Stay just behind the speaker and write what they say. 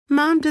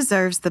Mom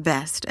deserves the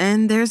best,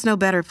 and there's no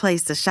better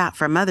place to shop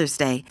for Mother's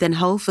Day than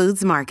Whole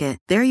Foods Market.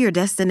 They're your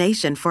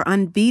destination for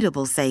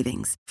unbeatable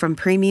savings, from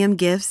premium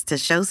gifts to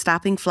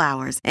show-stopping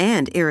flowers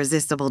and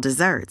irresistible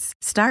desserts.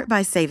 Start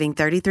by saving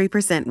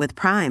 33% with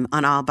Prime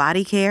on all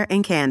body care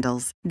and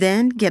candles.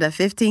 Then get a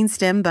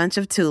 15-stem bunch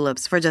of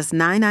tulips for just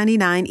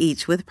 $9.99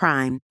 each with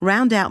Prime.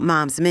 Round out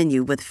Mom's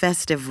menu with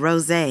festive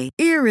rosé,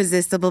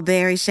 irresistible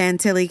berry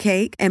chantilly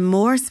cake, and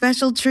more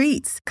special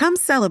treats. Come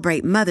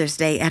celebrate Mother's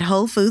Day at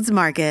Whole Foods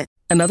Market.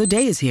 Another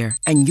day is here,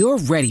 and you're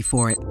ready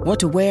for it. What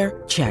to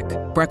wear? Check.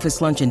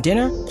 Breakfast, lunch, and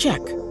dinner? Check.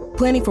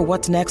 Planning for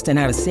what's next and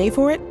how to save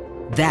for it?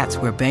 That's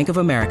where Bank of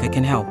America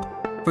can help.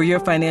 For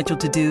your financial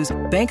to-dos,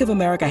 Bank of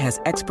America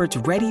has experts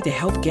ready to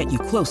help get you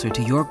closer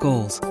to your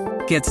goals.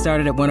 Get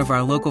started at one of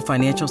our local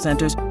financial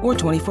centers or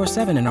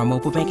 24/7 in our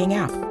mobile banking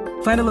app.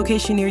 Find a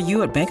location near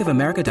you at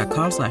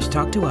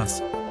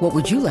bankofamerica.com/talktous. What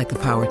would you like the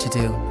power to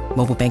do?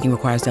 Mobile banking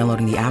requires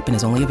downloading the app and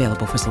is only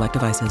available for select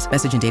devices.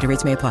 Message and data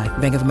rates may apply.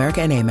 Bank of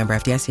America N.A., member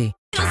FDIC.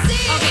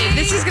 Okay,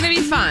 this is going to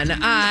be fun.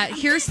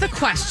 Here's the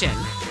question.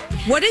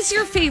 What is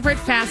your favorite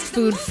fast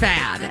food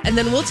fad? And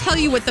then we'll tell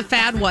you what the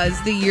fad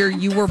was the year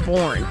you were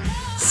born.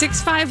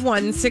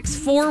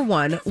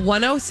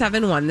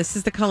 651-641-1071. This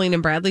is the Colleen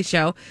and Bradley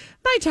Show.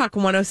 My Talk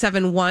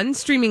 1071,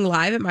 streaming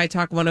live at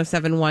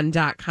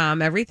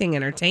mytalk1071.com. Everything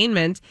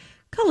Entertainment.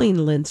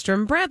 Colleen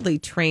Lindstrom, Bradley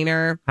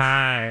Trainer.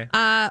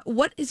 Hi.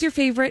 What is your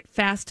favorite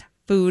fast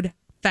food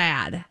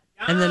fad?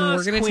 And then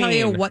we're going to tell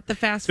you what the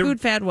fast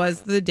food fad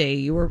was the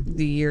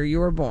year you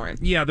were born.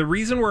 Yeah, the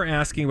reason we're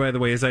asking, by the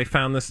way, is I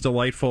found this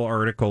delightful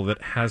article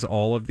that has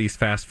all of these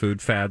fast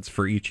food fads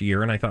for each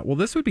year, and I thought, well,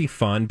 this would be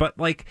fun, but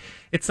like,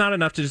 it's not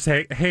enough to just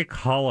say, hey,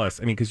 call us.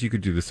 I mean, because you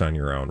could do this on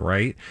your own,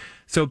 right?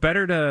 So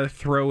better to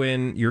throw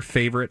in your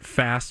favorite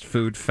fast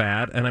food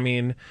fad, and I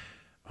mean,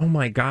 oh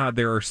my God,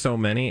 there are so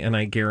many, and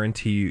I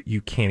guarantee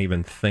you can't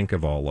even think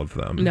of all of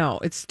them. No,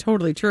 it's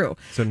totally true.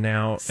 So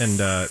now, and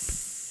go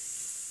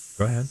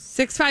ahead.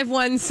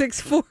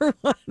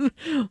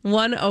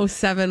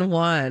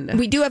 651-641-1071.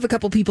 We do have a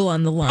couple people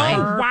on the line.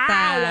 Oh,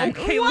 wow.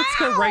 Okay, let's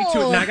go right to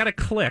it. Now I got to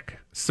click.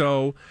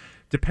 So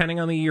depending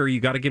on the year, you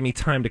got to give me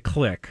time to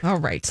click. All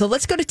right. So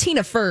let's go to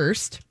Tina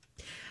first.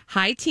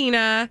 Hi,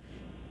 Tina.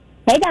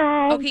 Hey,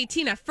 guys. Okay,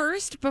 Tina,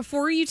 first,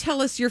 before you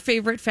tell us your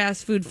favorite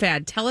fast food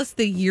fad, tell us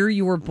the year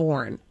you were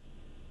born.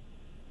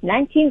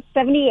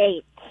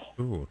 1978.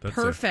 Ooh, that's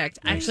perfect.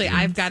 Actually,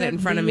 I've got it in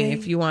front of me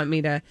if you want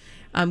me to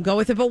go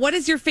with it. But what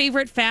is your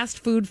favorite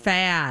fast food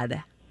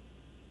fad?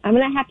 I'm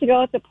going to have to go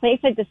with the place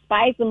I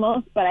despise the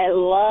most, but I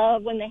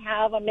love when they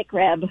have a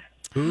McRib.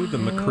 Ooh, the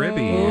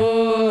McRibby.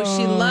 Oh,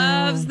 she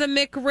loves the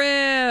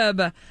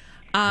McRib.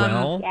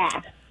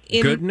 Yeah.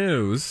 Good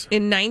news.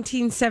 In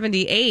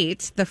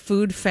 1978, the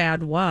food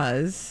fad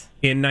was...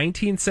 In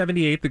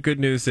 1978, the good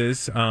news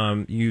is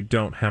you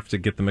don't have to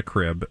get the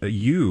McRib.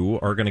 You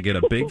are going to get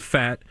a big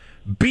fat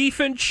beef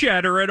and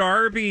cheddar at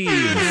Arby's.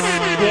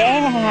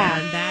 Yeah.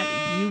 And that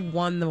you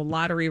won the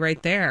lottery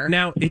right there.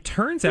 Now, it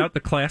turns out the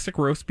classic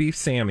roast beef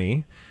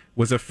Sammy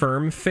was a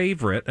firm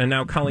favorite. And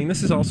now, Colleen,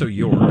 this is also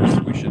yours.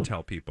 We should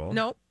tell people.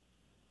 Nope.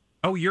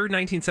 Oh, you're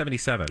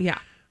 1977. Yeah.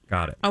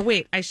 Got it. Oh,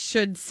 wait. I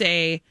should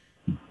say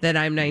that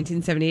I'm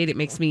 1978. It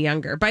makes me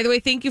younger. By the way,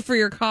 thank you for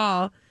your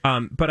call.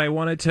 But I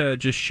wanted to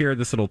just share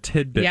this little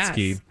tidbit,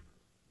 Ski,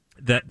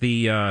 that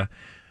the in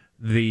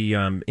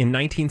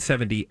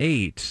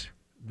 1978,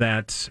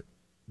 that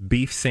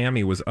beef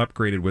Sammy was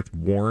upgraded with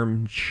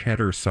warm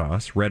cheddar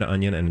sauce, red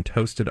onion, and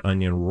toasted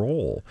onion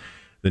roll.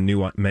 The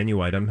new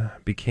menu item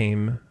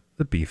became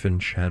the beef and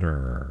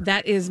cheddar.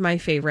 That is my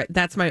favorite.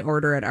 That's my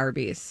order at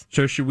Arby's.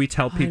 So should we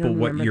tell people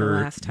what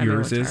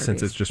yours is,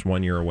 since it's just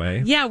 1 year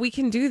away? Yeah, we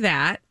can do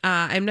that.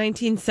 I'm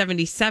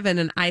 1977,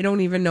 and I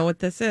don't even know what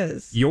this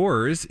is.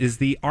 Yours is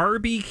the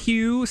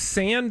RBQ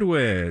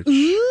sandwich.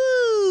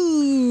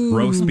 Ooh.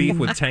 Roast beef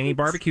with tangy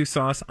barbecue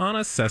sauce on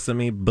a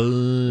sesame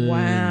bun.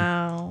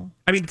 Wow.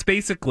 I mean, it's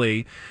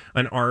basically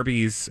an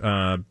Arby's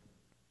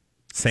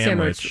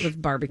sandwich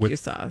with barbecue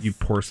sauce. You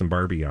pour some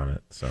Barbie on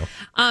it. So,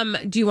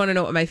 do you want to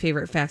know what my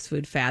favorite fast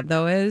food fad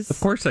though is? Of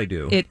course I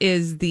do. It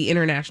is the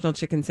international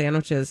chicken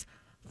sandwiches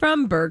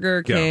from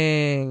Burger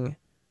King,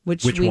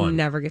 which we one?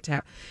 never get to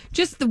have.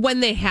 Just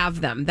when they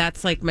have them.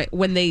 That's like But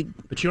you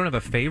don't have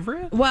a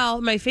favorite?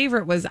 Well, my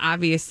favorite was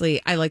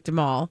obviously I liked them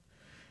all.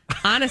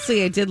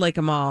 Honestly, I did like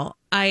them all.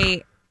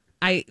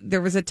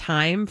 There was a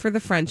time for the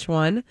French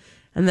one.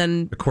 And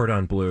then the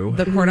cordon bleu,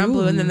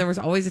 and then there was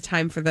always a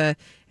time for the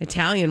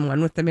Italian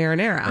one with the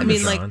marinara. I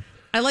mean, like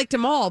I liked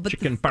them all, but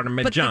chicken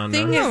parmigiana. But the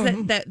thing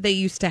is that they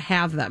used to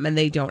have them, and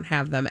they don't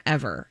have them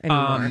ever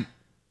anymore.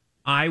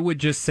 I would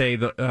just say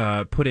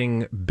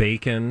putting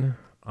bacon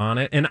on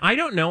it, and I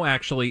don't know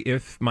actually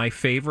if my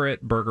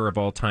favorite burger of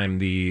all time,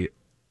 the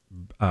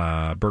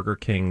Burger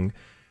King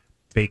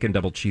bacon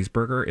double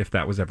cheeseburger, if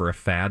that was ever a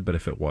fad, but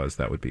if it was,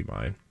 that would be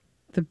mine.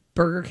 The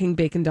Burger King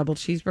bacon double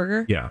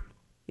cheeseburger. Yeah.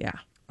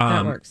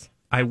 That works.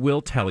 I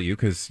will tell you,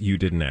 because you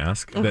didn't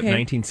ask, that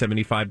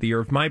 1975, the year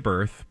of my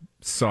birth,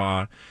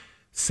 saw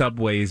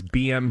Subway's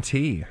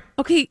BMT.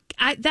 Okay,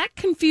 that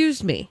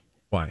confused me.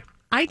 Why?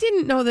 I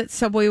didn't know that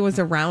Subway was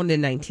around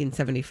in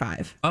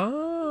 1975.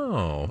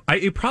 Oh,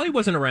 it probably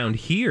wasn't around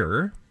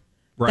here,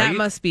 right? That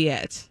must be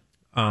it.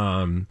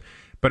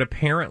 But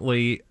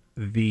apparently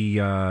the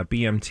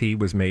BMT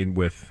was made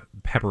with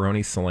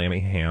pepperoni, salami,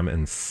 ham,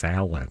 and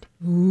salad.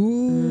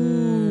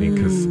 Ooh.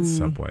 Because it's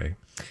Subway.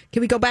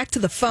 Can we go back to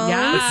the phone?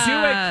 Yeah. Let's do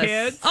it,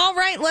 kids. All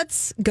right,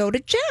 let's go to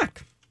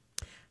Jack.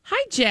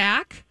 Hi,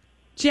 Jack.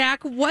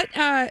 Jack, what?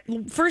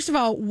 First of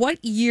all,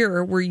 what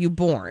year were you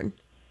born?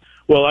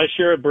 Well, I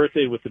share a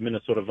birthday with the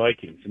Minnesota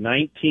Vikings,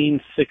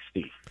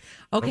 1960.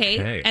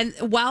 Okay. And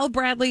while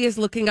Bradley is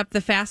looking up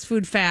the fast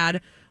food fad,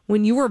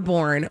 when you were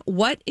born,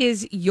 what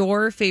is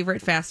your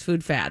favorite fast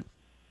food fad?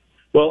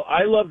 Well,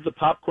 I love the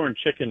popcorn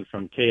chicken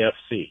from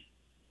KFC.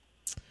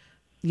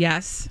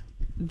 Yes.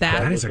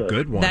 That is a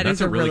good one. That That's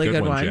is a really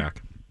good one.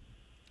 Jack.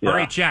 Yeah. All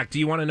right, Jack, do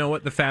you want to know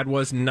what the fad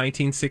was in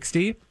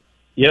 1960?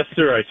 Yes,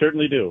 sir, I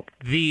certainly do.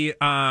 The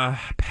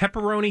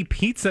pepperoni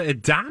pizza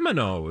at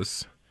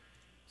Domino's.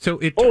 So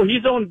Oh,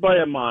 he's owned by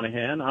a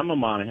Monahan. I'm a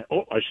Monahan.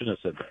 Oh, I shouldn't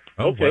have said that.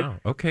 Oh, okay. wow.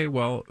 Okay,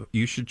 well,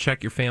 you should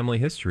check your family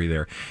history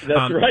there.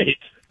 That's right.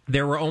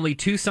 There were only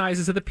 2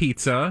 sizes of the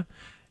pizza,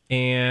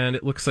 and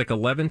it looks like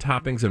 11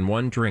 toppings and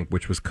 1 drink,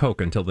 which was Coke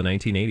until the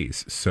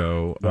 1980s.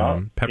 So,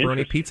 Wow.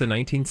 pepperoni pizza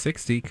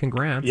 1960.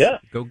 Congrats. Yeah.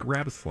 Go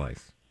grab a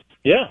slice.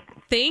 Yeah.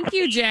 Thank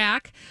you,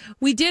 Jack.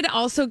 We did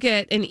also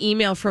get an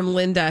email from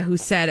Linda who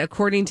said,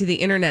 according to the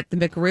internet, the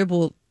McRib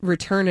will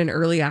return in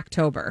early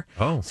October.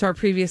 Oh. So our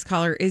previous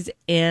caller is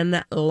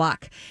in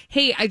luck.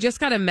 Hey, I just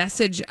got a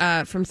message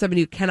from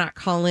somebody who cannot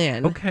call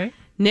in. Okay.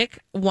 Nick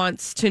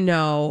wants to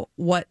know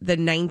what the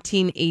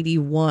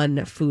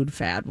 1981 food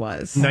fad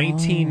was.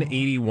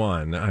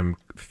 1981. I'm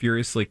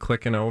furiously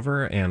clicking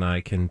over, and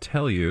I can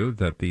tell you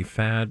that the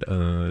fad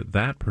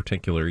that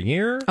particular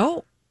year,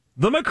 Oh,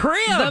 the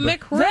McRib. the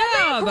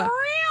McRib.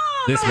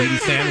 This meaty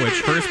sandwich,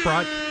 first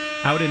brought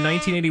out in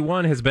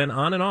 1981, has been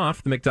on and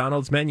off the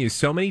McDonald's menu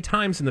so many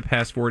times in the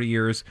past 40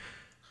 years,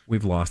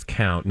 we've lost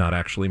count. Not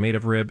actually made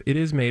of rib. It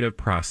is made of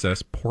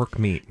processed pork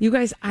meat. You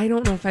guys, I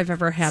don't know if I've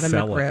ever had a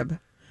Sell it. McRib.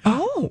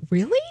 Oh,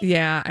 really?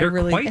 Yeah, They're I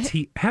really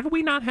quite have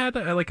we not had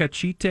like a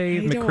cheat day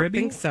I don't McRib?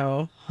 think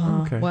so.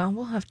 Okay. Well,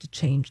 we'll have to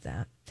change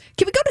that.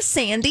 Can we go to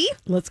Sandy?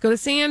 Let's go to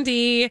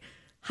Sandy.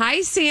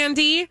 Hi,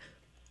 Sandy.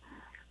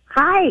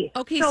 Hi.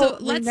 Okay, so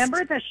let's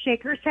remember the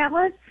shaker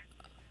salads?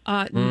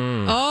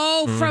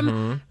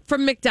 From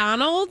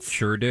McDonald's.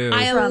 Sure do.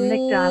 I From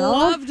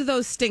McDonald's? loved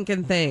those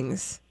stinking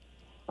things.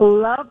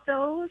 Love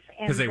those.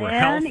 And 'Cause they were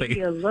then healthy.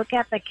 you look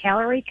at the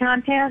calorie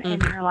content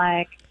and you're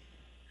like,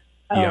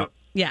 oh, Yep.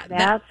 Yeah,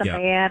 that's a yeah.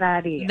 bad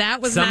idea.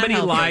 that was Somebody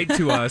not healthy. lied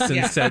to us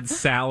and said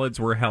salads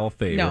were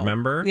healthy. No.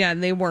 Remember? Yeah,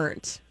 and they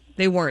weren't.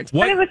 They weren't.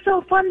 What? But it was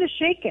so fun to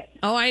shake it.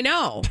 Oh, I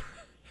know.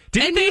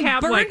 Didn't And they you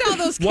have burned like all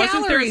those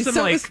wasn't there calories, some so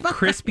it like was fun.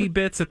 crispy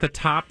bits at the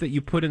top that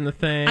you put in the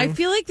thing? I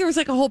feel like there was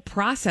like a whole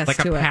process like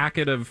to a it.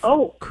 packet of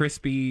Oh,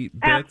 crispy bits.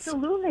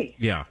 Absolutely.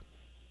 Yeah.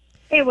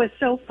 It was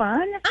so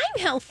fun.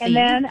 I'm healthy. And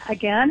then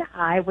again,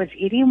 I was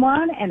eating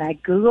one and I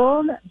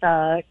Googled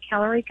the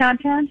calorie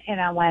content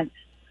and I went,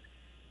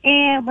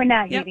 and we're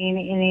not Yep.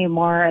 eating any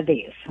more of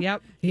these.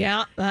 Yep.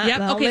 yeah. Yep.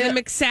 Okay, the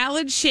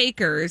McSalad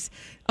shakers.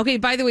 Okay,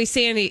 by the way,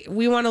 Sandy,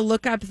 we want to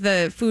look up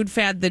the food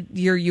fad the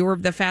year you were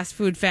the fast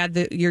food fad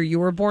the year you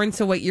were born.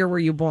 So what year were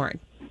you born?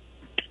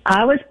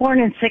 I was born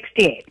in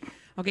 68.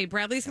 Okay,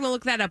 Bradley's going to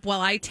look that up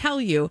while I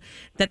tell you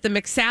that the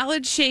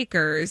McSalad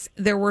shakers,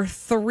 there were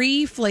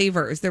 3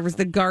 flavors. There was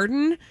the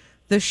garden,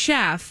 the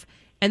chef,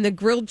 and the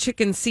grilled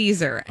chicken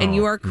Caesar. And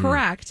you are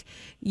correct.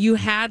 You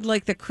had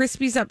like the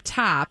Crispies up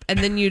top, and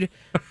then you'd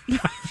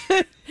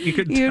You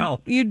could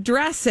tell. you'd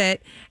dress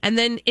it, and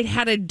then it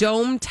had a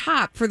dome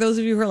top. For those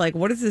of you who are like,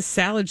 "What is this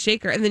salad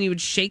shaker?" And then you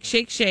would shake,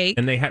 shake, shake.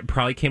 And they had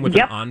probably came with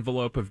Yep. an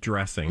envelope of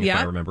dressing, if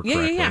I remember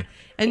correctly. Yeah.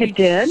 And It you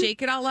did.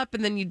 shake it all up,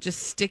 and then you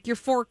just stick your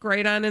fork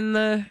right on in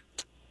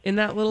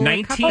that little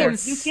 19 cup. Oh,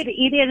 you could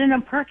eat it in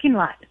a parking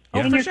lot.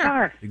 Yeah. In For your sure.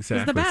 car.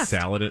 Exactly. best.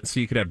 Salad. So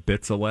you could have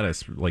bits of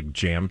lettuce like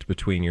jammed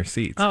between your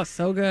seats. Oh,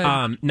 so good.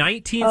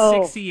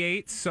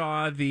 1968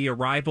 saw the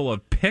arrival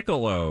of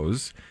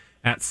piccolos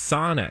at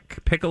Sonic.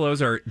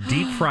 Piccolos are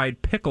deep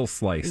fried pickle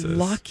slices.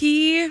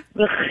 Lucky. Ugh.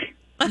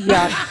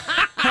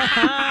 Yuck.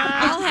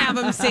 I'll have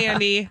them,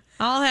 Sandy.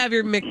 I'll have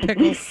your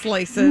McPickle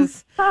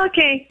slices.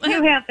 Okay,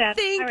 you have that.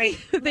 Thank All right.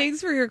 you.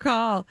 Thanks for your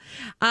call.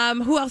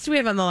 Who else do we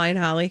have on the line,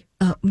 Holly?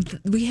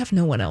 We have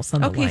no one else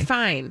on the Okay, line.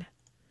 fine.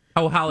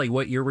 Oh, Holly,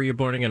 what year were you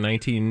born in?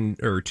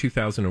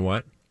 2000 and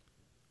what?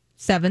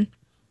 7.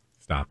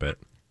 Stop it.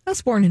 I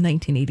was born in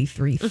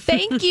 1983.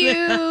 Thank you.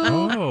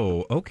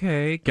 Oh,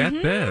 okay. Get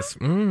this.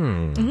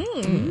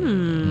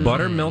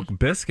 Buttermilk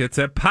biscuits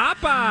at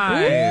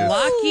Popeyes.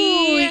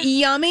 Lucky.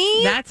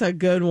 Yummy. That's a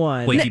good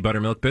one. Flaky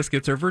buttermilk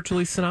biscuits are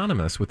virtually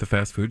synonymous with the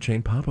fast food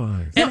chain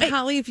Popeyes. And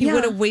Holly, if you yeah.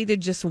 would have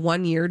waited just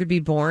 1 year to be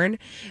born,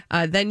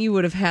 then you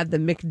would have had the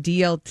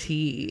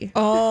McDLT.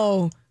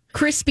 Oh,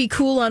 crispy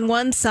cool on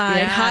one side,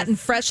 Yes. hot and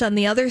fresh on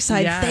the other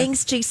side. Yes.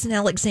 Thanks, Jason I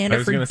Alexander,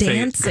 was for going to say,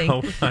 dancing.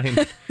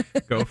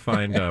 go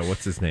find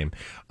what's his name?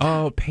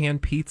 Oh, Pan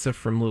Pizza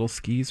from Little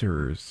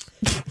Skeezers.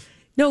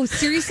 No,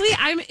 seriously,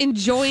 I'm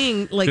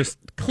enjoying Just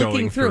clicking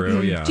going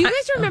through, yeah. Do you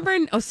guys remember?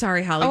 Oh,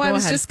 sorry, Holly. Oh, go I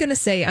was ahead. just going to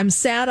say, I'm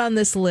sad on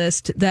this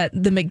list that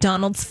the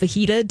McDonald's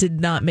fajita did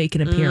not make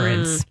an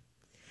appearance.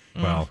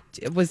 Well,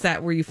 Was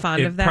that? Were you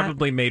fond it of that?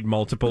 probably made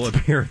multiple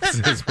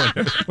appearances when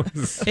it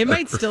was. It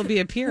might still be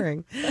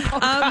appearing.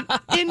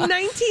 In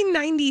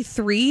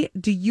 1993,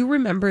 do you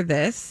remember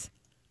this?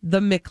 The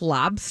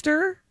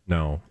McLobster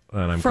No,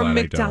 and I'm from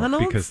glad McDonald's? I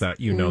don't because that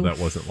that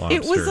wasn't lobster.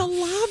 It was a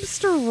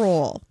lobster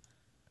roll.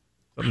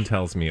 Something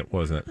tells me it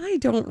wasn't. I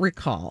don't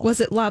recall. Was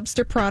it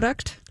lobster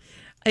product?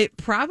 It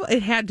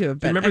had to have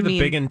Do you been. remember the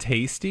Big and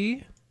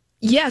Tasty?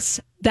 Yes,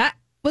 that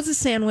was a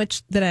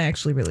sandwich that I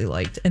actually really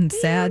liked, and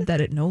sad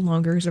that it no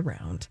longer is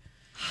around.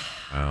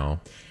 Wow.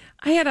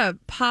 I had a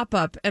pop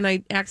up and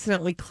I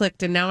accidentally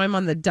clicked, and now I'm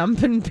on the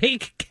dump and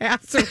bake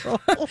casserole.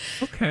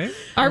 Okay.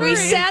 Are we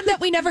sad that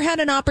we never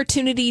had an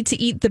opportunity to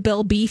eat the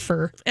Bell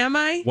Beefer? Am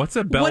I? What's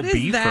a Bell What is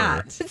Beefer?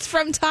 that? It's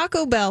from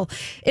Taco Bell.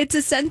 It's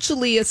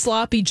essentially a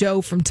sloppy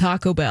Joe from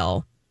Taco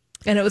Bell,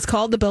 and it was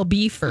called the Bell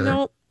Beefer.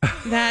 Nope.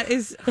 That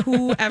is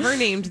whoever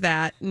named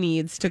that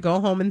needs to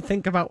go home and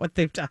think about what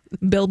they've done.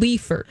 Bell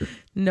Beefer.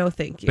 No,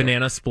 thank you.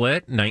 Banana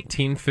Split,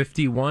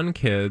 1951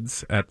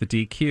 kids at the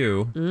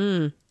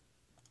DQ.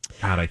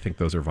 God, I think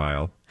those are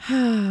vile.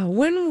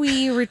 When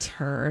we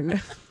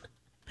return,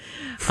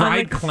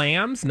 Fried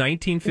clams,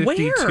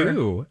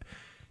 1952.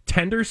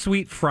 Tender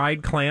sweet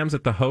fried clams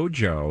at the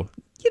Hojo.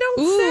 you don't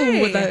Ooh,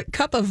 say. with a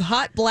cup of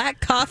hot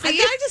black coffee.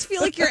 I just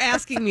feel like you're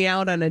asking me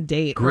out on a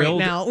date Grilled-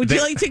 right now. Would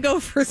you like to go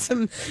for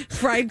some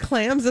fried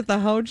clams at the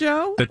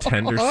Hojo? The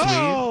tender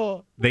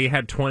Oh. sweet. They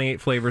had 28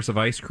 flavors of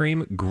ice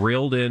cream,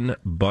 grilled in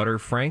butter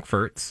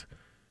frankfurts.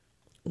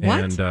 What?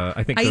 And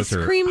I think Ice those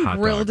are cream hot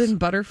grilled dogs. in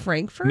butter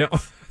frankfurt? No,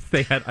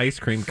 they had ice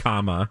cream,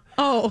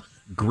 Oh,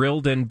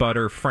 grilled in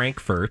butter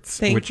frankfurts,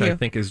 Thank which you. I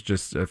think is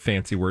just a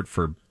fancy word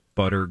for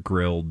butter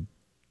grilled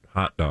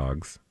hot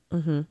dogs.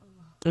 and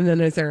then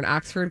is there an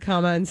Oxford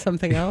comma and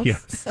something else?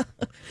 Yes,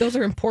 Those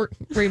are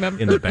important. Remember.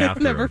 in the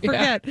bathroom. Never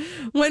forget.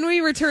 When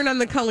we return on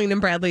the Colleen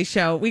and Bradley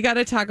show, we got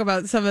to talk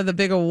about some of the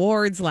big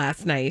awards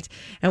last night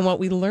and what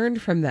we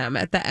learned from them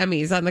at the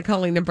Emmys on the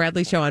Colleen and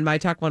Bradley show on My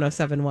Talk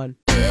 1071.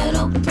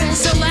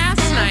 So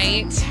last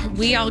night,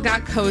 we all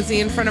got cozy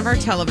in front of our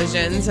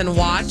televisions and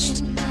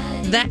watched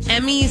the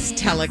Emmys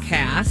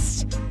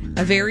telecast.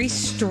 A very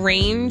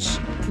strange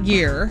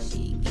year,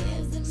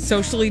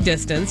 socially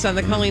distanced on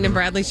the Colleen and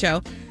Bradley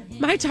show.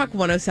 My Talk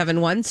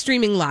 1071,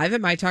 streaming live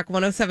at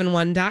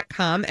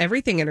mytalk1071.com.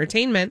 Everything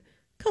Entertainment.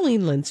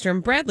 Colleen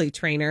Lindstrom, Bradley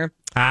Trainer.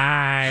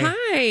 Hi.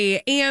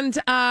 Hi. And,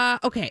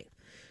 okay.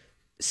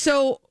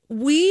 So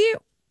we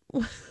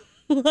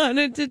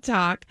wanted to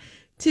talk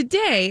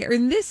today, or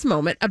in this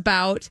moment,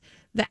 about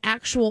the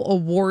actual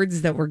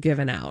awards that were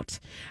given out.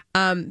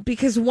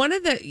 Because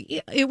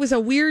it was a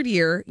weird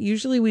year.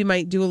 Usually we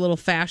might do a little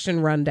fashion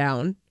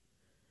rundown.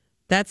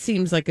 That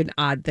seems like an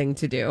odd thing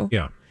to do.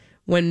 Yeah.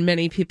 When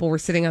many people were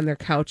sitting on their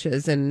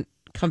couches in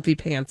comfy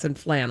pants and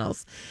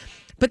flannels.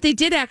 But they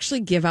did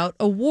actually give out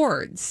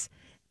awards.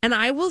 And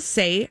I will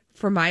say,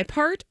 for my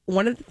part,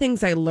 one of the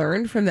things I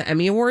learned from the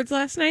Emmy Awards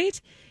last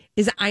night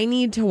is I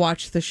need to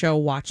watch the show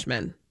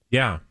Watchmen.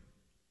 Yeah.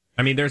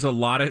 I mean, there's a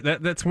lot of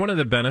that's one of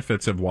the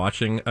benefits of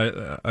watching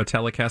a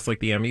telecast like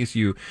the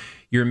Emmys.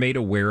 You're made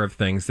aware of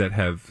things that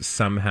have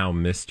somehow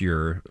missed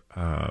your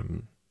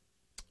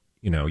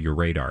your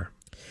radar.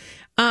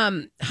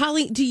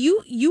 Holly, do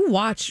you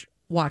watch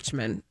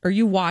Watchmen? Or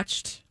you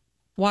watched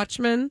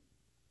Watchmen?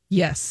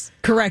 Yes,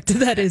 correct.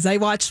 That is. I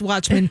watched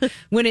Watchmen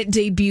when it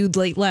debuted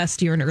late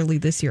last year and early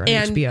this year on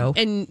HBO.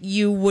 And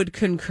you would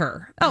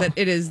concur that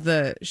it is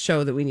the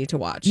show that we need to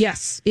watch.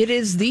 Yes, it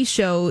is the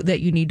show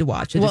that you need to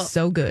watch. It is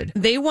so good.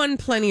 They won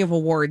plenty of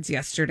awards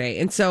yesterday.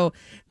 And so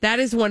that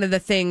is one of the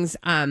things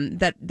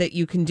that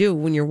you can do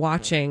when you're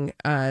watching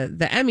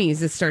the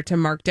Emmys is start to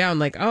mark down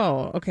like,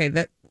 oh, okay,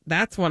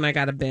 that's one I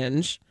got to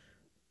binge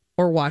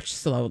or watch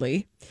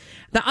slowly.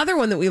 The other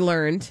one that we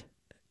learned,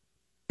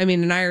 I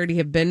mean, and I already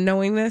have been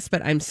knowing this,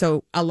 but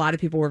a lot of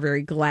people were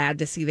very glad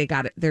to see they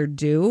got their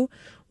due,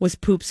 was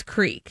Poops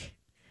Creek.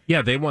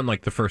 Yeah, they won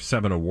like the first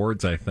 7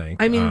 awards, I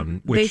think. I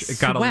mean, which they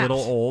got a swept. little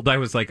old. I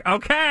was like,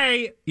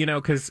 okay,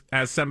 because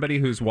as somebody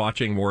who's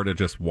watching more to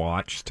just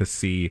watch to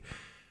see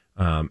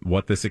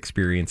what this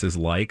experience is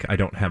like, I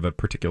don't have a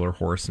particular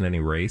horse in any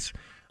race.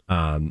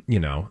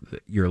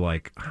 You're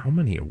like, how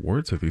many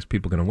awards are these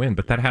people going to win?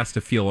 But that has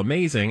to feel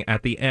amazing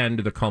at the end,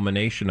 the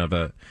culmination of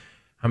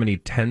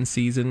 10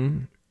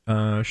 season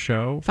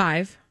show?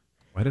 5.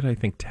 Why did I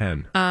think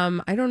 10?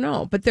 I don't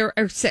know, but there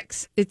are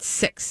 6. It's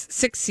 6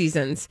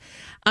 seasons.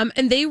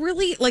 And they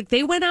really,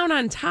 they went out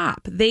on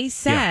top. They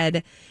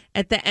said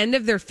at the end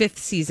of their 5th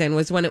season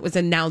was when it was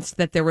announced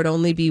that there would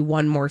only be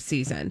one more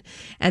season.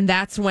 And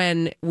that's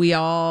when we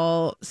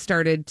all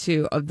started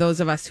to, those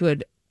of us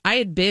I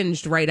had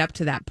binged right up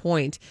to that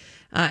point.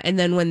 And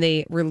then when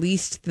they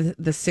released the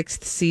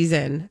 6th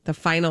season, the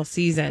final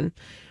season,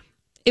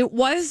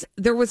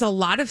 there was a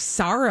lot of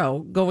sorrow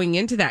going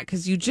into that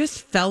because you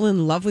just fell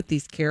in love with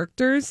these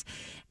characters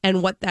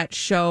and what that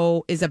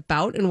show is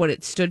about and what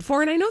it stood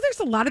for. And I know there's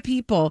a lot of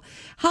people,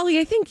 Holly,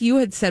 I think you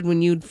had said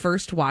when you'd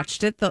first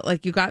watched it that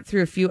like you got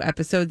through a few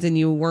episodes and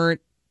you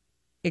weren't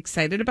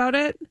excited about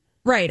it.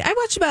 Right. I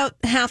watched about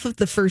half of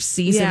the first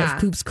season of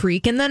Poops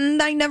Creek, and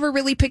then I never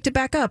really picked it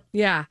back up.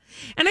 Yeah.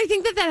 And I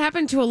think that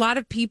happened to a lot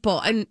of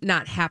people, and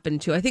not happened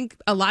to. I think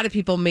a lot of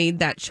people made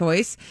that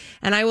choice.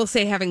 And I will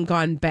say, having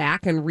gone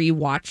back and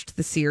rewatched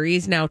the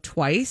series now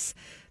twice,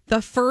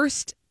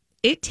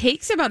 it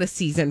takes about a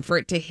season for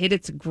it to hit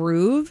its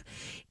groove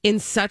in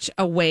such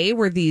a way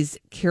where these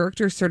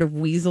characters sort of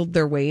weaseled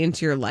their way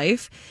into your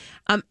life.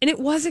 And it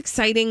was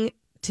exciting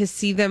to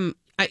see them.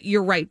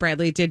 You're right,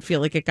 Bradley. It did feel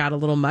like it got a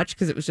little much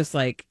because it was just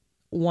like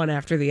one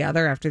after the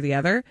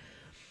other.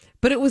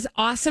 But it was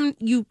awesome.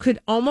 You could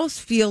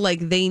almost feel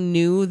like they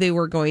knew they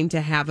were going to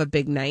have a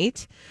big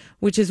night,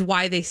 which is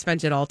why they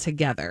spent it all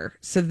together.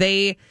 So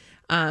they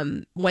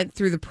went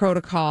through the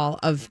protocol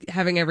of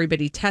having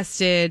everybody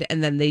tested,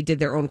 and then they did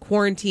their own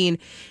quarantine.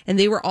 And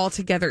they were all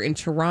together in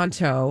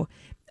Toronto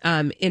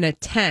in a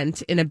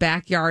tent in a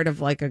backyard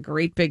of like a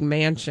great big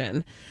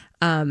mansion.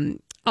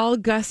 All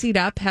gussied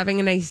up, having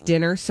a nice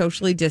dinner,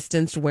 socially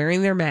distanced,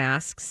 wearing their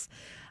masks.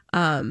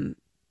 And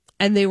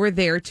they were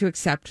there to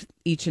accept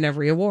each and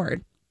every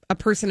award. A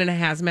person in a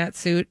hazmat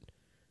suit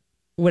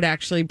would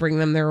actually bring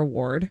them their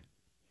award.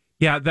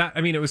 Yeah,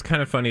 it was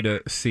kind of funny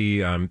to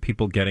see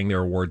people getting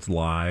their awards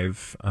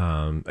live.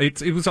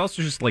 It was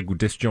also just like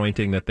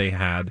disjointing that they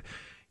had,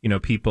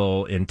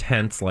 people in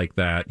tents like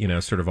that,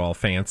 sort of all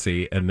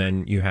fancy. And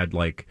then you had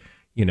like,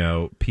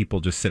 people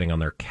just sitting on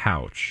their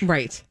couch.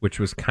 Right. Which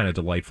was kind of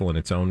delightful in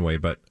its own way,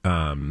 but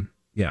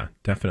yeah,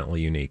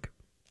 definitely unique.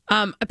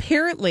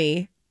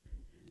 Apparently,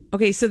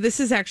 okay, so this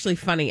is actually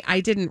funny. I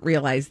didn't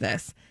realize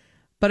this,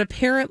 but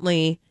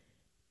apparently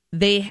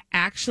they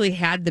actually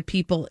had the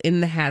people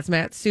in the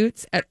hazmat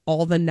suits at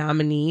all the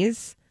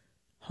nominees'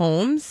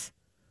 homes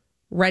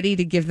ready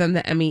to give them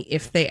the Emmy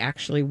if they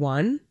actually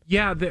won.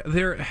 Yeah,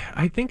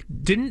 I think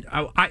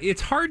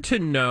it's hard to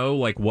know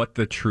like what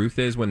the truth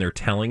is when they're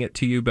telling it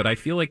to you, but I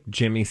feel like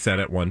Jimmy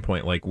said at one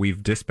point, like,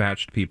 we've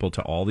dispatched people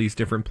to all these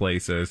different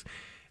places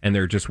and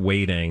they're just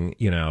waiting,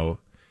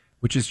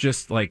 which is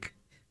just like,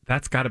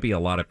 that's got to be a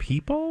lot of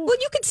people. Well,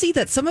 you could see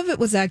that some of it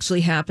was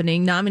actually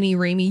happening. Nominee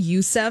Rami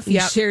Youssef, he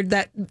shared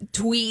that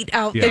tweet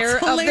out there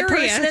of the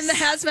person in the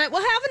hazmat.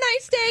 Well, have a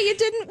nice day. You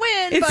didn't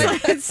win. It's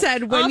like it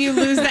said, when you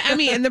lose the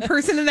Emmy, and the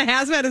person in the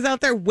hazmat is out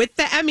there with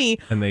the Emmy,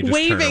 and they just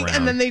waving,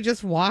 and then they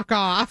just walk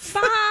off.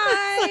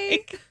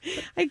 Bye.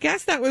 I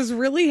guess that was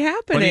really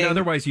happening.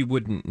 Otherwise you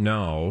wouldn't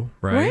know,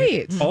 right?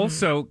 Right. Mm-hmm.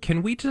 Also,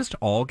 can we just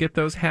all get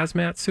those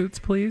hazmat suits,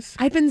 please?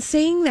 I've been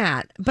saying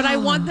that, but I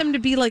want them to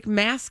be like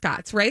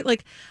mascots, right?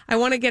 Like, I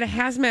want to get a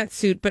hazmat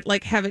suit, but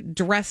like have it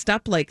dressed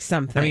up like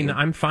something. I mean,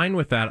 I'm fine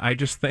with that. I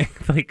just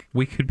think like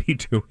we could be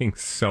doing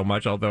so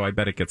much, although I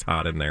bet it gets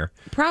hot in there.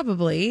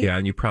 Probably. Yeah,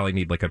 and you probably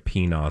need like a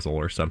pee nozzle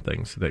or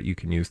something so that you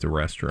can use the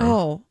restroom.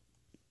 Oh,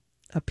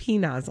 a pee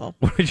nozzle.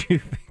 What did you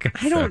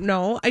think? I don't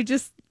know.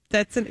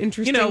 That's an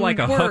interesting like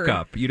a word.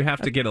 hookup. You'd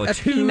have to get a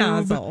tube pee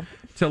nozzle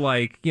to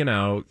like,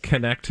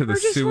 connect to the or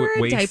just suit wear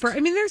a waist. diaper. I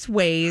mean, there's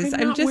ways.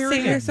 I'm just wearing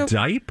saying there's a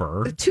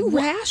diaper. Too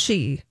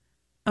rashy.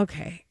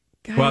 Okay.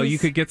 Guys. Well, you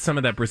could get some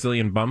of that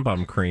Brazilian bum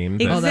cream.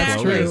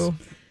 That's true.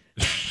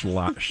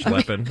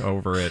 Schlepping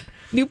over it.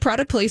 New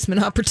product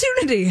placement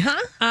opportunity,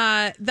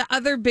 huh? The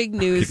other big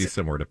Give news you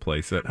somewhere to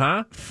place it,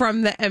 huh?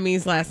 from the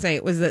Emmys last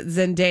night was that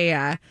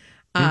Zendaya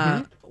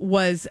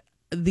was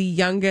the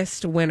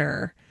youngest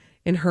winner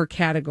in her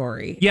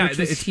category. Yeah, which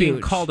was it's huge.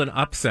 being called an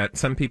upset.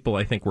 Some people,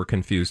 I think, were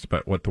confused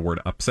about what the word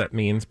upset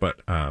means,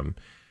 but not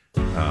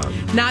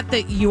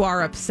that you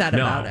are upset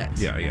about it.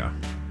 Yeah.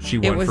 She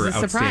won was for a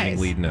surprise.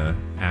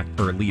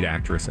 outstanding lead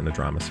actress in a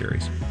drama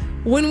series.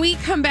 When we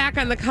come back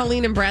on the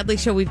Colleen and Bradley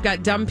show, we've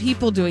got dumb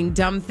people doing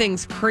dumb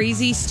things,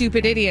 crazy,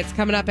 stupid idiots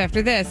coming up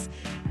after this,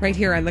 right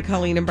here on the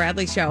Colleen and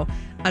Bradley show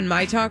on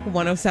My Talk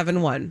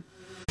 107.1.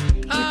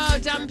 Oh,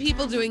 dumb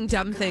people doing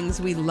dumb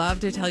things. We love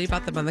to tell you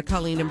about them on the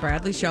Colleen and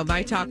Bradley show.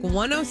 My Talk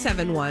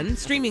 107.1,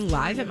 streaming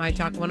live at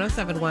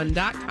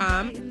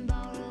mytalk1071.com.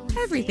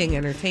 Everything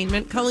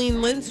entertainment.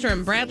 Colleen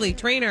Lindstrom, Bradley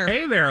Trainer.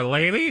 Hey there,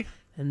 lady.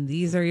 And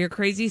these are your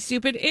crazy,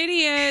 stupid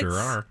idiots. Sure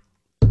are.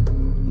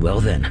 Well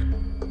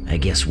then, I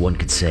guess one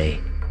could say,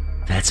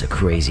 that's a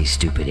crazy,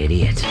 stupid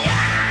idiot.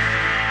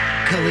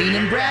 Colleen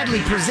and Bradley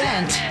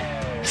present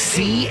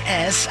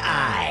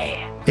CSI.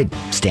 It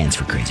stands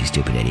for Crazy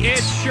Stupid Idiots.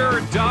 It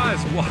sure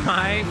does.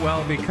 Why?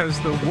 Well, because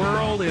the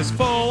world is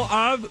full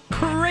of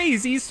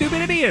crazy,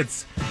 stupid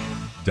idiots.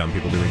 Dumb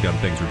people doing dumb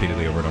things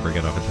repeatedly over and over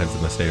again, oftentimes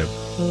in the state of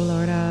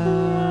Florida.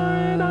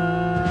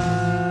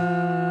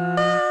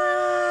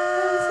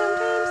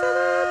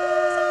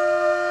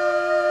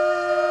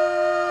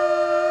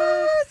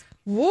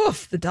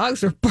 Woof, the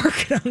dogs were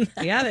barking on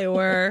that. Yeah, they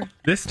were.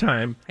 This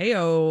time,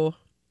 Hey-oh.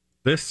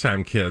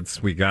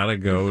 kids, we gotta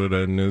go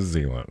to New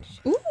Zealand.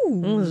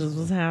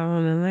 What's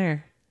happening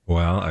there?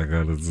 Well, I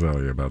got to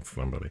tell you about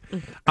somebody.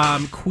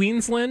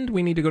 Queensland,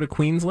 we need to go to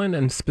Queensland,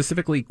 and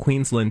specifically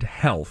Queensland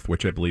Health,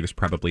 which I believe is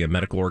probably a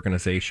medical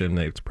organization.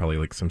 It's probably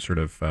like some sort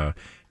of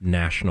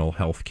national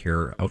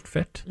healthcare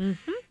outfit.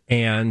 Mm-hmm.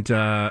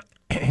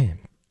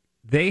 And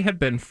they have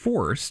been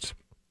forced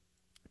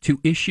to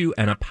issue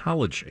an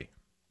apology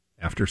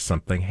after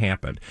something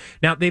happened.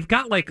 Now, they've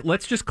got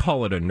let's just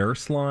call it a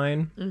nurse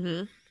line.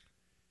 Mm-hmm.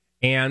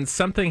 And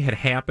something had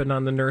happened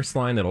on the nurse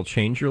line that'll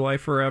change your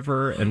life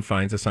forever and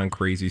finds us on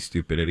Crazy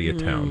Stupid Idiot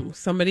Town.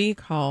 Somebody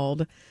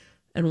called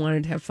and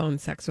wanted to have phone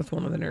sex with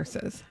one of the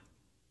nurses.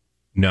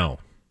 No.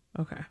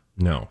 Okay.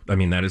 No. I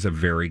mean, that is a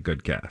very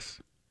good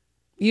guess.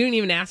 You didn't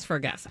even ask for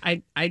a guess.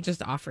 I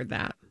just offered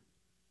that.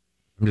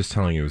 I'm just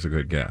telling you it was a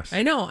good guess.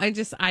 I know. I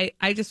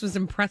just was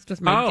impressed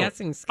with my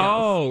guessing skills.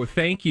 Oh,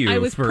 thank you. I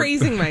was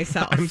praising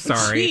myself. I'm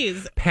sorry.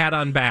 Jeez. Pat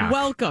on back.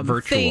 Welcome.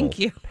 Virtual. Thank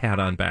you. Pat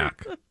on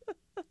back.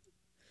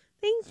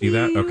 Thank See you.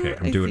 that? Okay,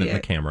 I'm doing it in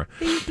the camera.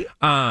 Thank you.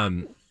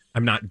 I'm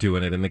not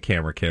doing it in the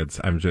camera, kids.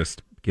 I'm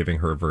just giving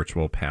her a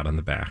virtual pat on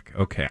the back.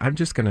 Okay, I'm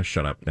just going to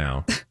shut up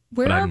now.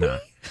 Where are we?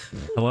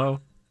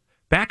 Hello?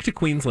 Back to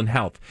Queensland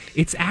Health.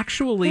 It's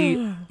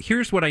actually,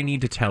 here's what I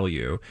need to tell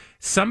you.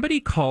 Somebody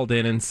called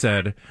in and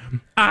said,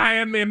 I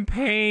am in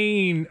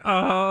pain.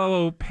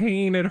 Oh,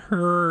 pain, it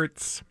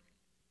hurts.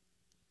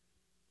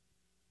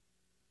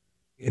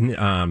 And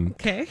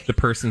the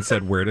person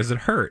said, where does it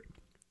hurt?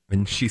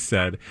 And she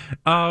said,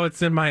 oh,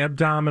 it's in my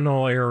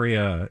abdominal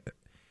area.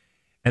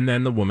 And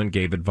then the woman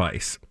gave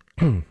advice.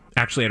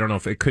 Actually, I don't know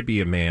if it could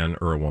be a man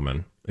or a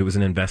woman. It was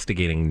an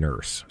investigating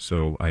nurse.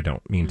 So I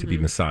don't mean to be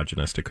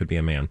misogynist. It could be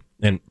a man.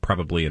 And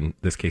probably in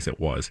this case it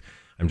was.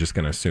 I'm just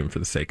going to assume for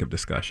the sake of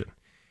discussion.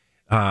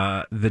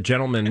 The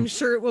gentleman... I'm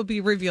sure it will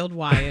be revealed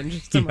why in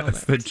just a moment.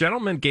 The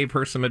gentleman gave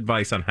her some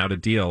advice on how to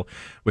deal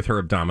with her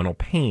abdominal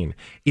pain.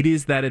 It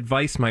is that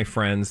advice, my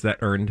friends, that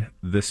earned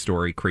this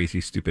story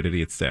Crazy Stupid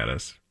Idiot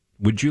status.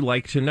 Would you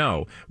like to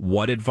know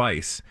what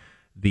advice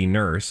the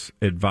nurse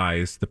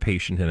advised the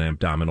patient in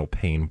abdominal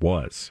pain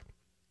was?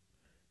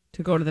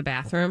 To go to the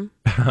bathroom?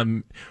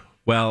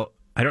 Well,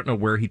 I don't know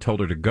where he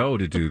told her to go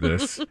to do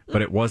this,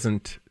 but it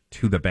wasn't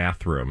to the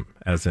bathroom,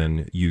 as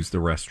in use the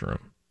restroom.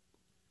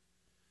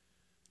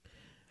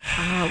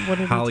 What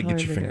did Holly,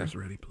 get your fingers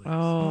ready, please.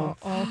 Oh,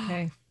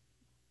 okay.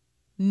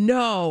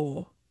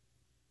 No.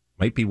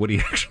 Might be what he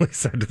actually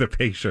said to the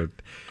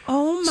patient.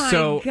 Oh,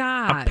 my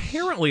gosh.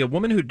 Apparently, a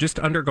woman who'd just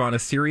undergone a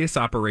serious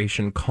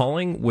operation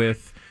calling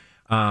with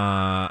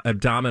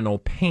abdominal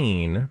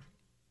pain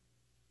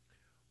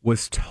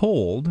was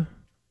told,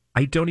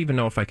 I don't even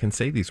know if I can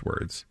say these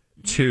words,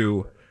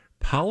 to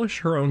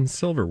polish her own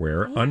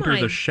silverware under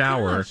the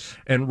shower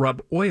and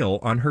rub oil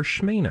on her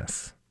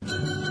schmanus.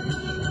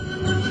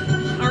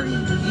 Are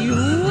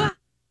you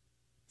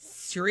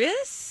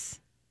serious?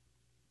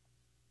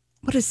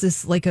 What is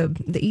this, like the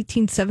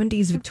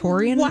 1870s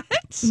Victorian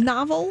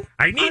novel?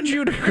 I need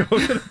you to go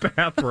to the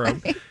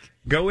bathroom,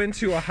 go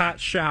into a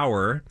hot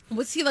shower.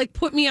 Was he like,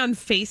 put me on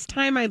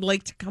FaceTime? I'd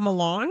like to come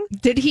along.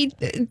 Did he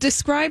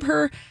describe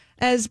her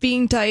as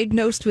being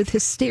diagnosed with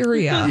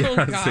hysteria?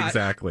 Yes,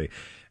 exactly.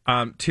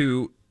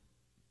 To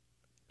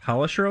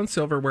polish her own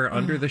silverware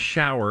under the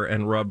shower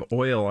and rub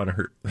oil on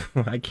her.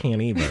 I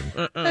can't even.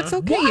 That's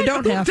okay. What? You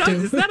don't have to.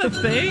 Is that a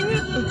thing?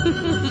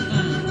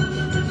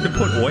 To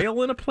put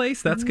oil in a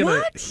place? That's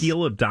going to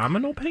heal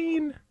abdominal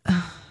pain?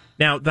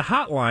 Now, the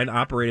hotline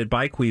operated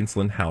by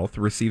Queensland Health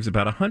receives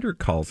about 100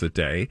 calls a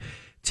day.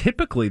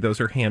 Typically,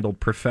 those are handled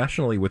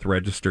professionally with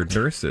registered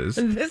nurses.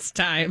 This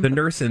time. The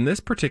nurse in this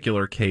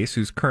particular case,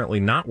 who's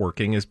currently not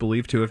working, is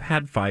believed to have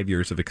had 5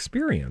 years of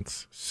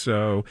experience.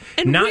 So,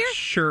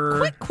 sure.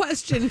 Quick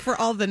question for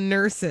all the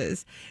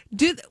nurses.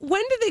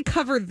 When did they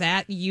cover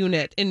that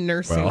unit in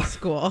nursing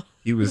school?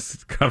 He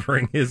was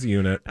covering his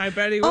unit. I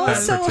bet he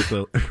was.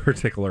 That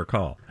particular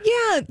call.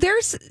 Yeah,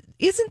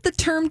 isn't the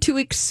term to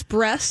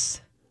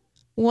express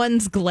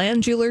one's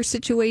glandular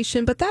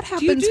situation, but that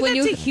happens when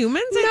you to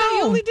humans. I thought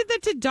you only did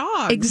that to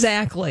dogs.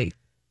 Exactly.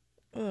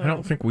 I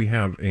don't think we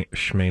have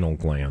schmanal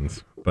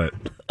glands, but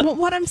well,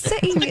 what I'm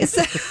saying is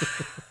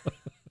that.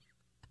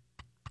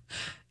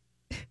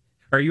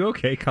 Are you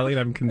okay, Colleen?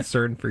 I'm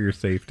concerned for your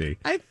safety.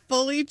 I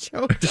fully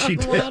choked on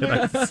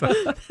water.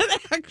 That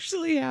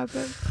actually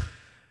happened.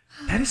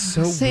 That is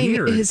so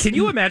weird. Can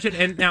you imagine?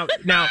 And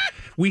now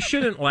we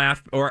shouldn't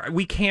laugh, or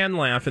we can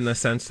laugh in the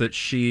sense that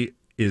she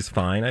is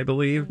fine, I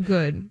believe.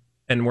 Good.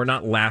 And we're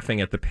not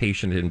laughing at the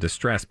patient in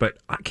distress, but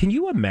can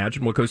you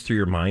imagine what goes through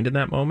your mind in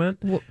that moment?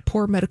 Well,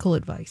 poor medical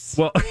advice.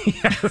 Well,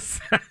 yes.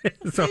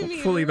 So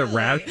hopefully the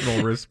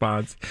rational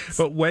response.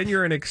 But when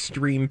you're in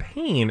extreme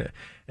pain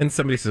and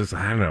somebody says,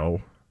 I don't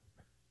know,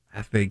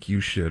 I think you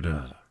should,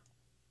 God.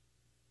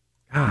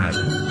 I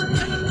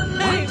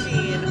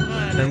mean,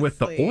 honestly. And with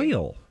the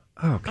oil.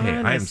 Okay,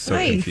 I am so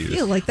confused. I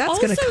feel like that's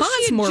going to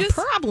cause more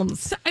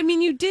problems. I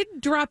mean, you did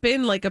drop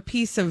in like a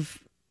piece of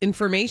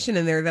information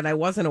in there that I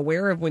wasn't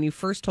aware of when you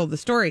first told the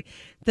story,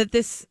 that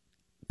this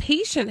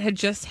patient had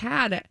just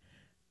had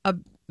a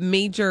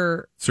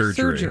major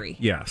surgery.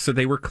 Yeah, so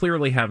they were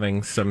clearly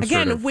having some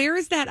Again, sort of... where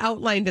is that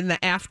outlined in the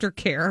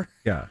aftercare?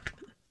 Yeah.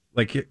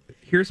 Like,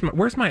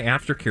 where's my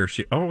aftercare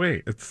sheet? Oh,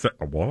 wait, it's...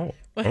 Whoa,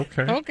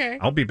 okay. Okay.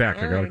 I'll be back.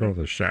 All I gotta right. go to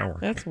the shower.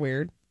 That's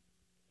weird.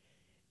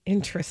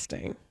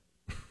 Interesting.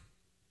 I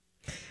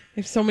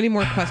have so many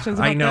more questions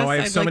about I know, this. I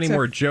have I'd so like many to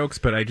more jokes,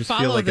 but I just feel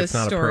follow like it's this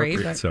not story,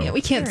 appropriate. but- So. Yeah,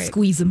 we can't All right.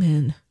 squeeze them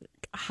in.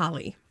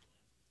 Holly.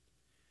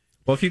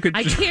 Well, if you could...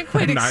 I just- can't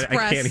quite I'm not-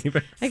 express. I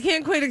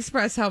can't even...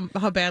 express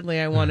how badly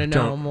I want to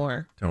know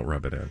more. Don't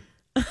rub it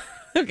in.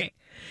 Okay.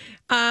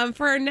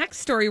 For our next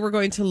story, we're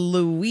going to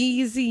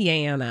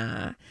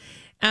Louisiana.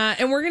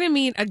 And we're going to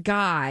meet a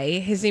guy.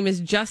 His name is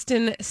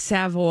Justin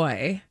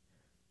Savoy,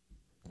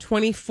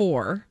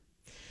 24.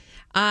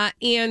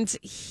 And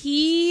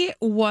he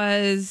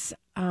was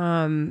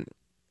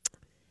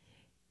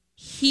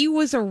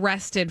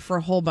arrested for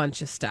a whole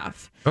bunch of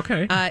stuff.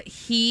 Okay.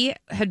 He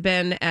had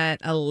been at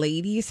a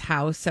lady's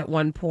house at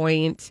one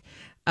point,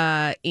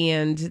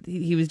 and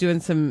he was doing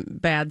some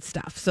bad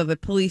stuff. So the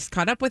police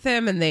caught up with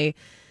him and they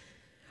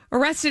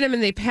arrested him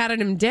and they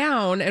patted him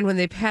down. And when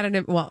they patted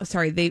him,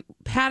 they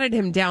patted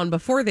him down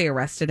before they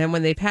arrested him.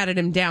 When they patted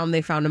him down,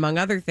 they found, among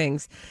other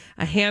things,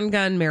 a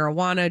handgun,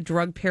 marijuana,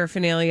 drug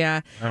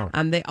paraphernalia. Oh.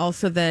 They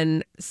also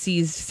then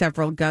seized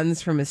several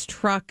guns from his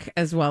truck,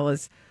 as well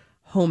as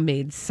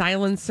homemade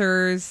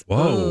silencers.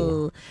 Whoa.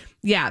 Ooh.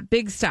 Yeah,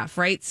 big stuff,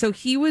 right? So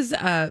he was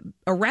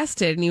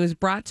arrested and he was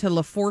brought to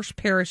Lafourche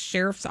Parish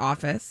Sheriff's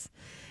Office.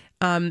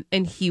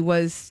 And he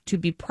was to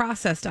be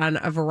processed on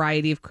a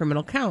variety of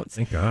criminal counts.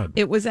 Thank God.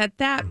 It was at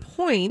that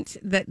point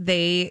that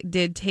they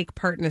did take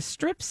part in a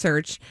strip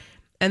search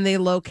and they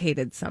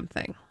located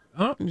something.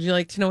 Oh. Would you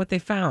like to know what they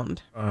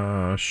found?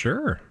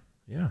 Sure.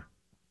 Yeah.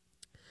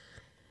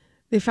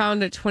 They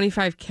found a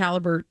 .25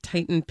 caliber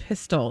Titan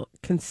pistol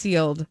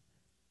concealed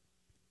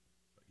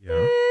Yeah.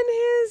 in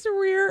his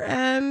rear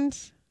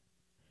end,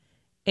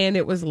 and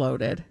it was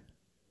loaded.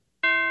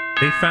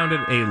 They found a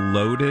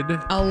loaded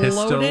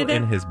pistol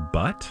in his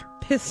butt.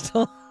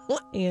 Pistol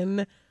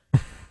in.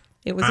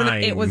 It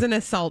was an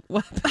assault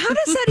weapon. How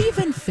does that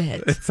even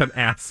fit? It's an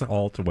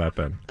assault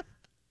weapon.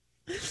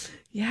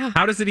 Yeah.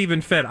 How does it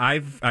even fit?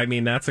 I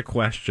mean, that's a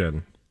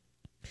question.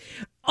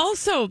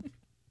 Also,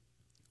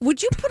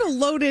 would you put a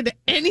loaded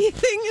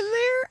anything in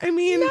there? I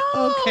mean,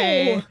 No.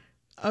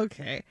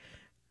 Okay.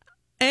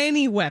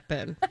 Any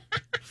weapon,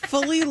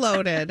 fully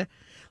loaded.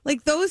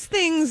 Like those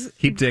things.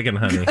 Keep digging,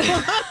 honey.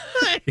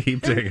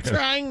 Keep digging.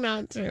 Trying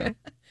not to.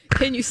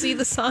 Can you see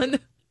the sun?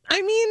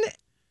 I mean,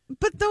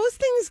 but those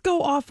things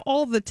go off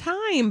all the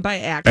time by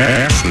accident.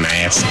 That's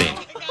nasty.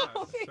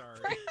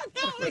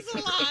 That was a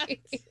lot.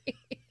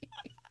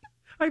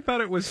 I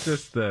thought it was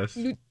just this.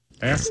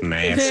 That's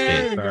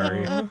nasty.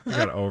 Sorry. I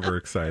got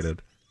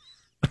overexcited.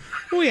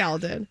 We all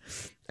did.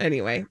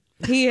 Anyway,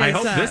 he is. I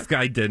hope this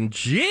guy didn't.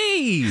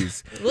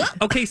 Jeez.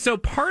 Okay, so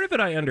part of it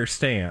I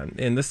understand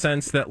in the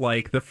sense that,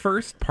 like, the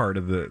first part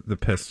of the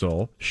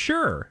pistol,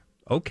 sure,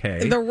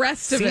 okay. The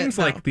rest of it seems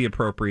though. like the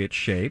appropriate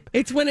shape.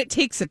 It's when it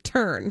takes a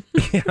turn.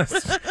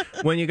 Yes.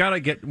 when you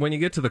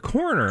get to the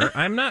corner,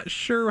 I'm not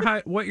sure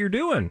what you're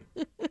doing.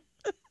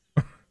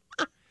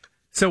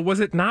 So was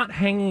it not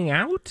hanging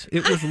out?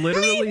 It was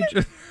literally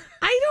just.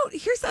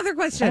 Here's the other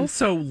question.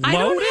 Also loaded? I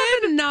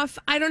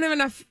don't have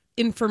enough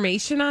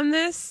information on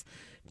this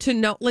to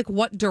know like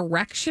what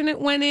direction it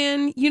went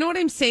in. You know what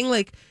I'm saying?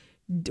 Like,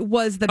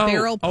 was the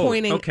barrel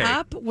pointing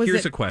up? Was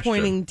Here's it a question.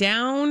 pointing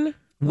down?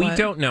 We What?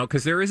 don't know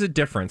because there is a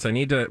difference. We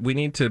need to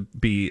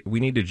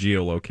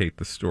geolocate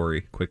the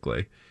story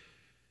quickly.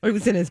 It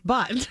was in his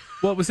butt.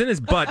 Well, it was in his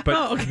butt,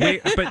 but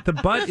okay. but the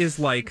butt is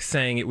like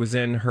saying it was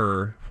in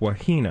her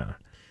vagina.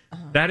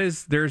 That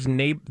is, there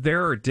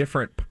are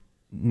different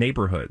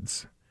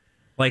neighborhoods.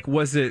 Like,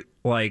 was it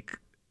like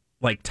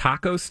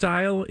taco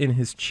style in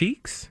his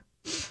cheeks?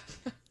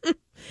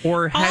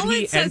 Or had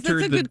he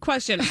entered that's a good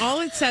question. All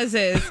it says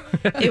is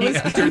it was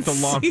entered the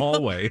long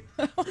hallway.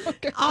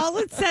 All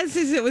it says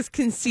is it was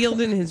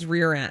concealed in his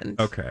rear end.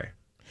 Okay.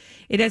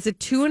 It has a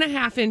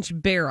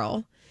 2.5-inch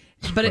barrel,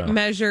 but it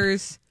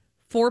measures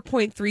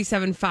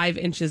 4.375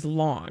 inches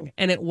long.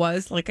 And it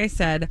was, like I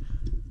said,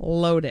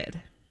 loaded.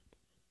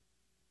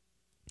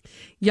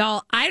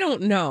 Y'all, I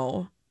don't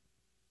know.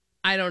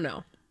 I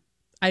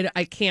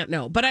can't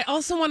know. But I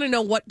also want to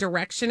know what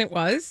direction it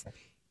was.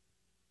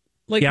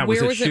 Like, yeah,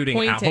 where was it shooting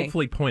out? pointing?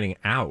 Hopefully pointing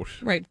out.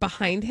 Right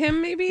behind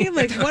him, maybe?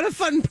 Like, what a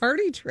fun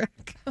party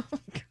trick.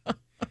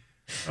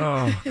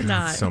 Oh,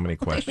 God, so many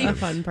questions. A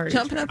fun party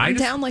Jumping trick. up and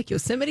down like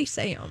Yosemite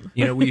Sam.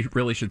 You know, we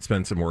really should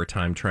spend some more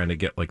time trying to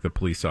get like the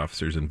police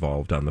officers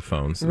involved on the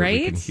phone so that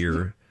we can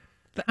hear.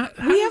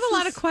 We have a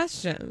lot of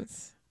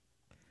questions.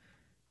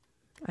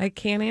 I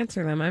can't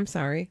answer them. I'm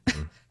sorry.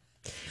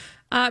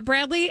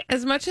 Bradley,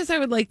 as much as I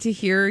would like to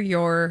hear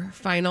your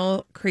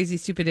final crazy,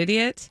 stupid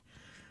idiot,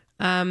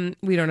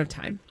 we don't have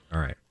time. All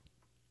right.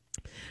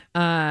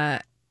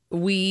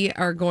 We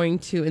are going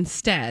to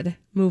instead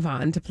move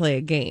on to play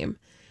a game.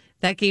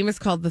 That game is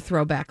called the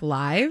Throwback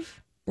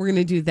Live. We're going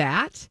to do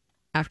that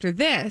after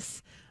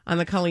this on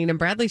the Colleen and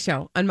Bradley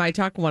Show on My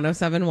Talk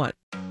 107.1.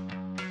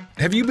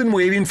 Have you been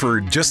waiting for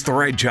just the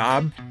right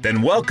job?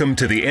 Then welcome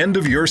to the end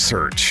of your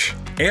search.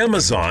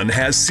 Amazon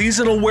has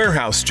seasonal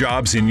warehouse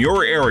jobs in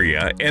your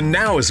area, and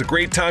now is a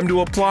great time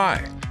to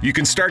apply. You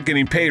can start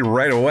getting paid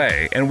right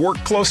away and work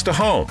close to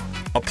home.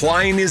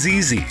 Applying is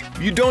easy.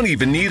 You don't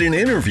even need an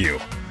interview.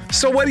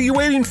 So what are you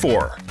waiting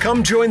for?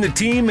 Come join the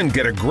team and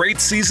get a great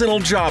seasonal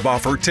job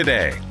offer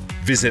today.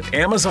 Visit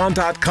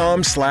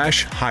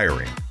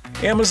Amazon.com/hiring.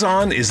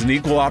 Amazon is an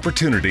equal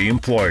opportunity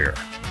employer.